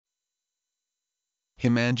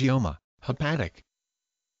Hemangioma, hepatic.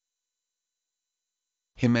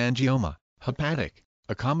 Hemangioma, hepatic,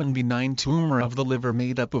 a common benign tumor of the liver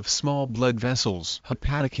made up of small blood vessels.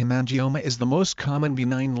 Hepatic hemangioma is the most common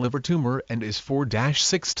benign liver tumor and is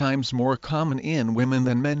 4-6 times more common in women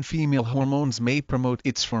than men. Female hormones may promote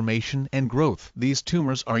its formation and growth. These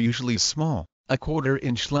tumors are usually small, a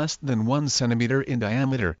quarter-inch less than 1 centimeter in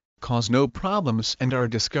diameter, cause no problems and are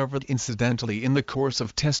discovered incidentally in the course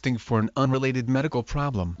of testing for an unrelated medical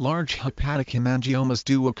problem. Large hepatic hemangiomas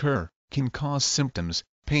do occur, can cause symptoms,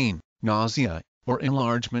 pain, nausea, or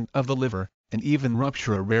enlargement of the liver, and even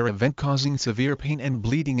rupture, a rare event causing severe pain and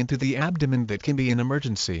bleeding into the abdomen that can be an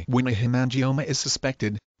emergency. When a hemangioma is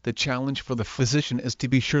suspected, the challenge for the physician is to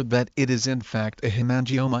be sure that it is in fact a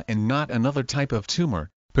hemangioma and not another type of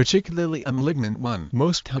tumor, particularly a malignant one.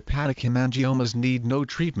 Most hepatic hemangiomas need no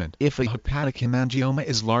treatment. If a hepatic hemangioma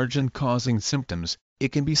is large and causing symptoms,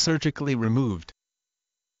 it can be surgically removed.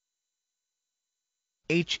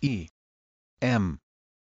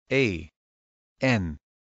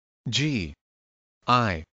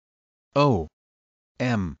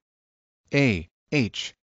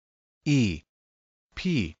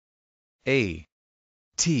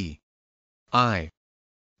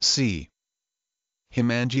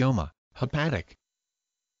 Hemangioma, hepatic.